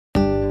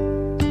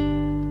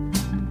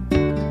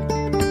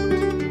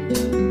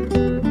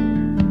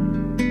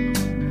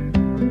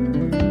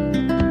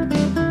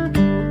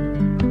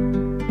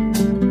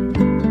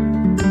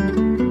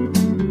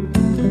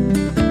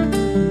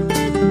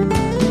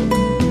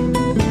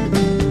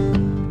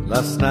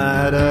Last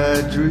night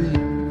I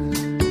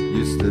dreamed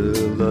you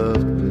still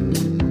loved me.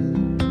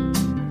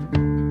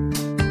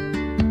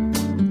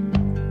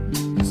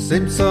 You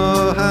seemed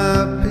so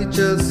happy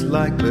just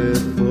like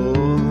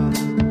before,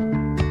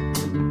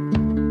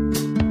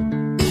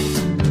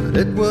 but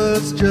it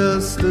was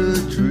just a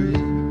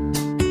dream.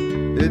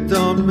 It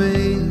don't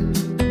mean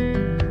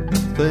a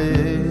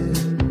thing,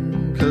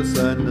 'cause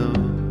I know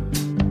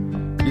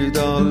you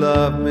don't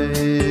love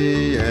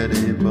me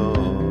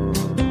anymore.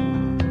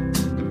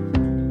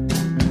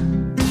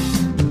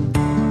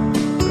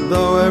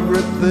 Though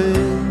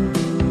everything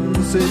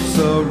seems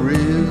so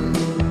real,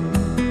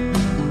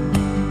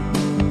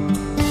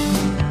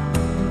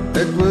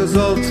 it was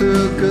all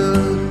too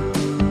good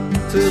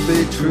to be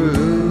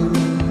true.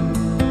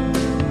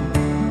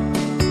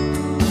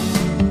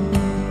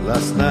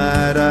 Last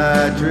night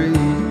I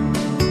dreamed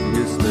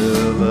you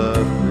still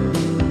loved me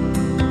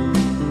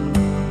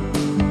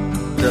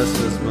just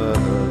as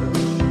much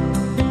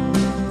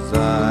as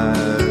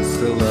I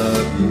still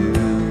love you.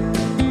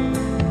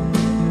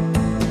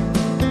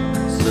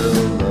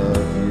 Still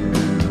love you.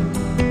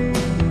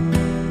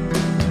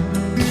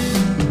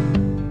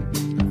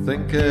 I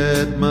think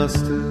it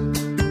must have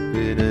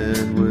been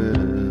in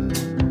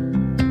winter.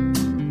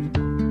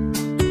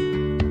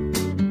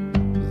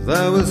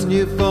 There was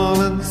new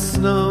fallen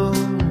snow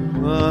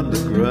on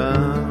the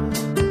ground,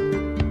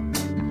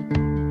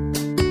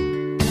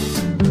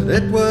 but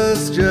it was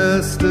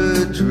just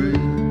a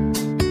dream.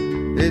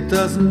 It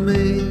doesn't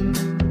mean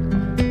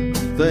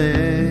a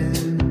thing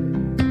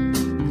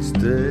these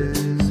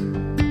days.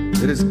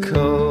 It is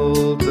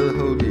cold the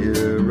whole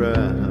year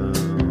round.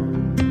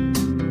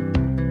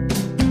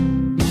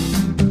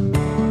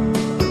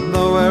 And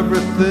though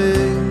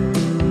everything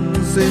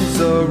seems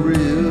so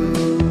real,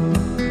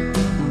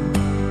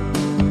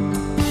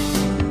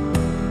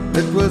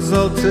 it was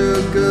all too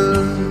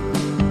good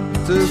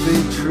to be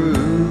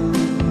true.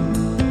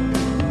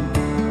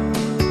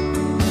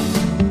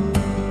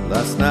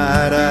 Last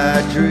night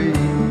I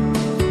dreamed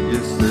you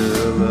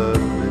still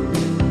loved me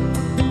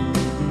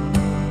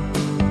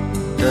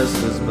just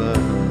as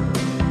much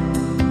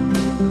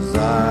as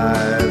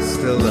I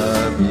still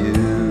love you.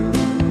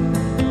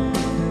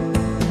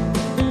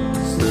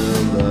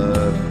 Still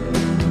love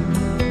you.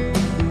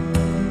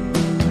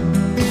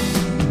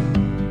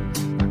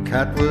 My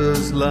cat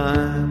was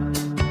lying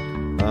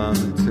on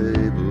the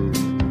table,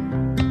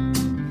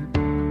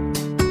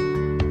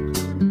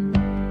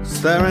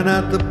 staring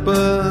at the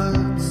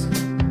birds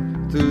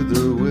through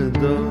the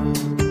window.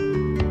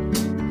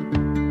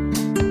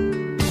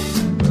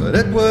 But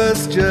it was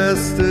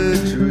just a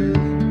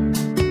dream.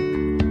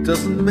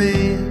 Doesn't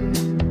mean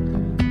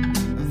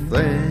a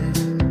thing.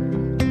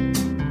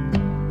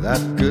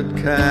 That good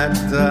cat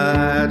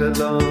died a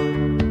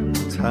long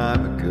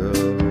time ago.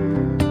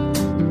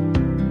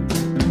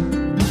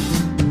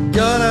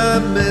 Gonna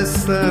miss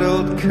that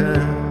old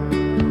cat,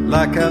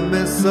 like I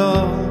miss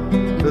all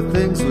the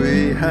things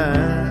we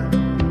had.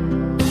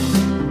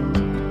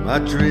 My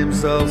dreams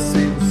all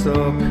seem so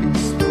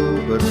peaceful,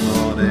 but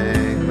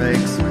morning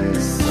makes me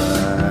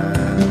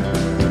sad.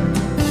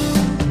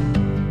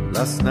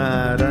 Last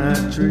night I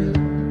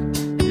dreamed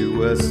you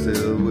were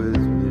still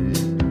with me.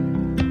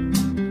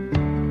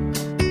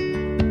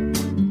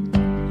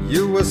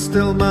 You were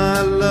still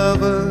my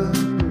lover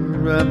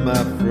and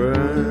my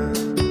friend.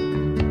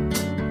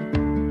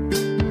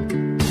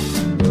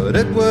 But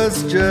it was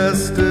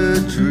just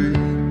a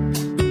dream.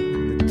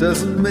 It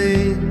doesn't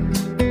mean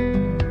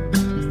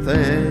a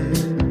thing.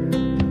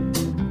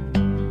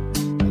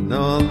 I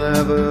know I'll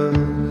never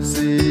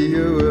see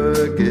you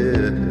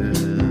again.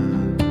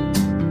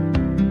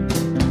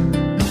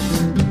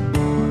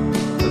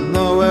 And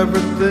though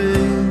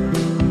everything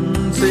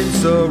seems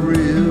so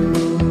real,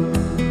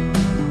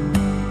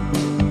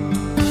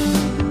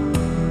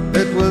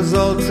 it was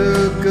all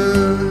too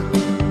good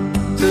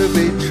to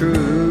be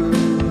true.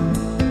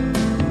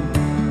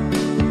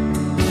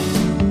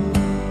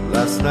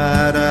 Last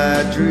night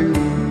I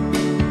dreamed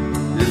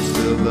you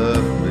still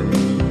loved me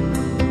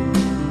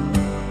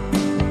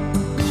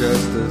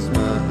just as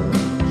much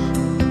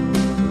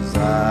as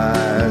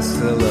I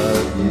still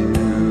love you.